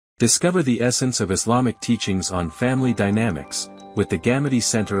Discover the essence of Islamic teachings on family dynamics, with the Ghamidi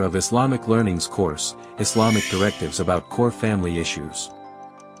Center of Islamic Learning's course, Islamic Directives about core family issues.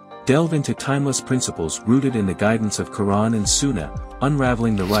 Delve into timeless principles rooted in the guidance of Quran and Sunnah,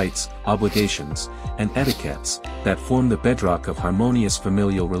 unraveling the rights, obligations, and etiquettes that form the bedrock of harmonious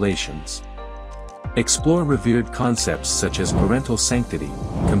familial relations. Explore revered concepts such as parental sanctity,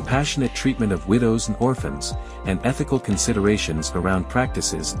 compassionate treatment of widows and orphans, and ethical considerations around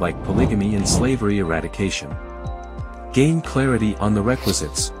practices like polygamy and slavery eradication. Gain clarity on the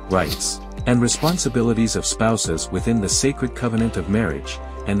requisites, rights, and responsibilities of spouses within the sacred covenant of marriage,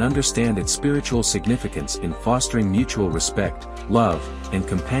 and understand its spiritual significance in fostering mutual respect, love, and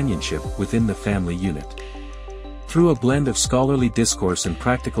companionship within the family unit. Through a blend of scholarly discourse and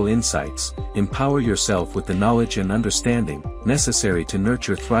practical insights, empower yourself with the knowledge and understanding necessary to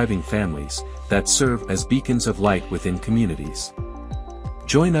nurture thriving families that serve as beacons of light within communities.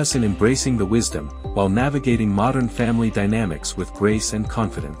 Join us in embracing the wisdom while navigating modern family dynamics with grace and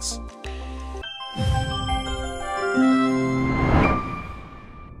confidence.